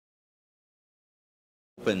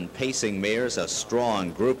And pacing mares, a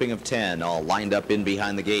strong grouping of 10, all lined up in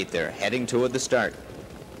behind the gate. They're heading toward the start.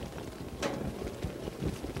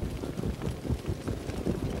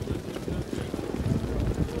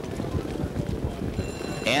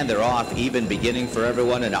 And they're off, even beginning for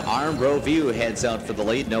everyone, and Armbro View heads out for the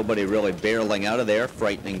lead. Nobody really barreling out of there.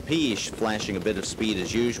 Frightening Peach flashing a bit of speed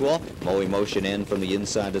as usual. Moe Motion in from the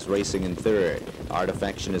inside is racing in third. Art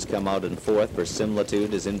Affection has come out in fourth.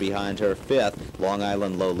 Verisimilitude is in behind her fifth. Long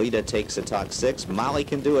Island Lolita takes a talk sixth. Molly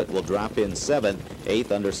Can Do It will drop in seventh.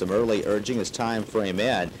 Eighth under some early urging is Time Frame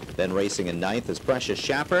Ed. Then racing in ninth is Precious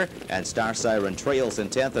Shopper, and Star Siren trails in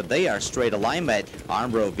 10th, and they are straight alignment.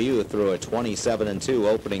 Armbro View through a 27-2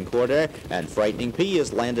 opening quarter, and Frightening P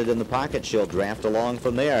is landed in the pocket. She'll draft along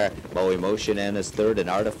from there. Moe Motion in is third, and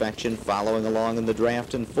Art Affection following along in the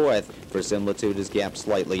draft in fourth. Verisimilitude is gapped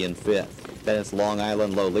slightly in fifth. Then it's Long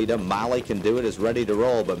Island Lolita. Molly Can Do It is ready to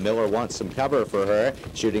roll, but Miller wants some cover for her.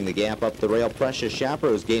 Shooting the gap up the rail, Precious Shopper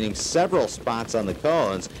is gaining several spots on the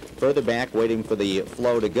cones. Further back, waiting for the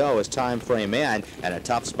flow to go, is Time Frame In, and a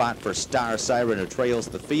tough spot for Star Siren, who trails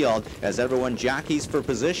the field as everyone jockeys for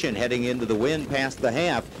position heading into the wind past the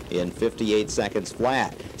half in 58 seconds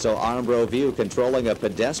flat. So Armbro View controlling a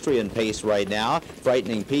pedestrian pace right now.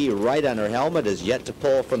 Frightening P right on her helmet is yet to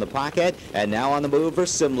pull from the pocket, and now on the move,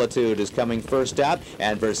 Verisimilitude is coming first up,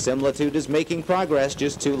 and Verisimilitude is making progress,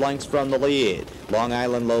 just 2 lengths from the lead. Long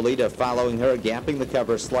Island Lolita following her, gapping the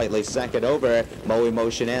cover slightly second over. Moe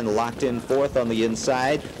Motion in locked in fourth on the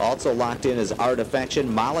inside. Also locked in is Art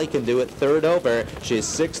Affection. Molly Can Do It third over. She's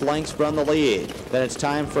 6 lengths from the lead. Then it's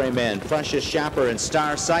Time Frame In, Precious Shopper, and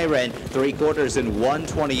Star Siren. 3/4 in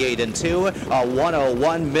 1:28.2. A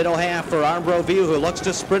 1:01 middle half for Armbro View, who looks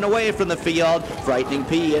to sprint away from the field. Frightening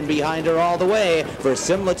P in behind her all the way.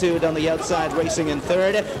 Verisimilitude on the outside racing in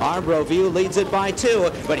third. Armbro View leads it by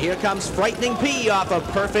 2, but here comes Frightening P off a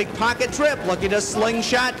perfect pocket trip, looking to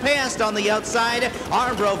slingshot past on the outside.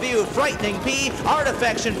 Armbro View, Frightening P, Art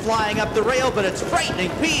Affection flying up the rail, but it's Frightening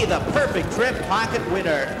P, the perfect trip pocket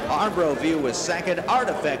winner. Armbro View was second, Art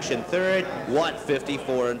Affection third,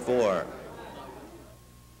 1:54.4.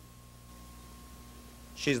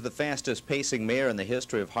 She's the fastest pacing mare in the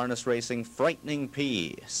history of harness racing, Frightening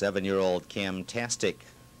P. 7-year-old Camtastic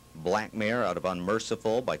black mare out of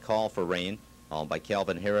Unmerciful by Call for Rain, all by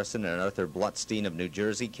Calvin Harrison and Arthur Blutstein of New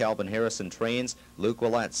Jersey. Calvin Harrison trains. Luke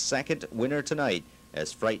Ouellette's second winner tonight,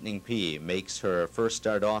 as Frightening P makes her first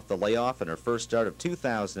start off the layoff, and her first start of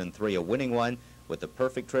 2003, a winning one with a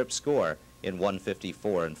perfect trip score in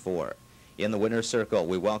 1:54.4. In the winner's circle,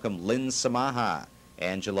 we welcome Lynn Samaha,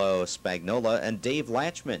 Angelo Spagnola, and Dave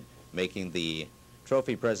Latchman, making the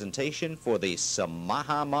trophy presentation for the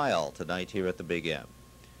Samaha Mile tonight here at the Big M.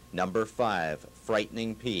 Number 5,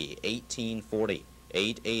 Frightening P, 18:40,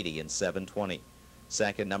 8:80, and 7:20.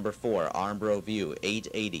 Second, number 4, Armbro View,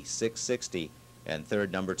 8:80, 6:60. And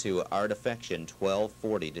third, number 2, Art Affection,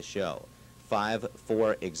 12:40 to show.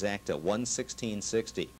 5-4 exacta, 1:16.60.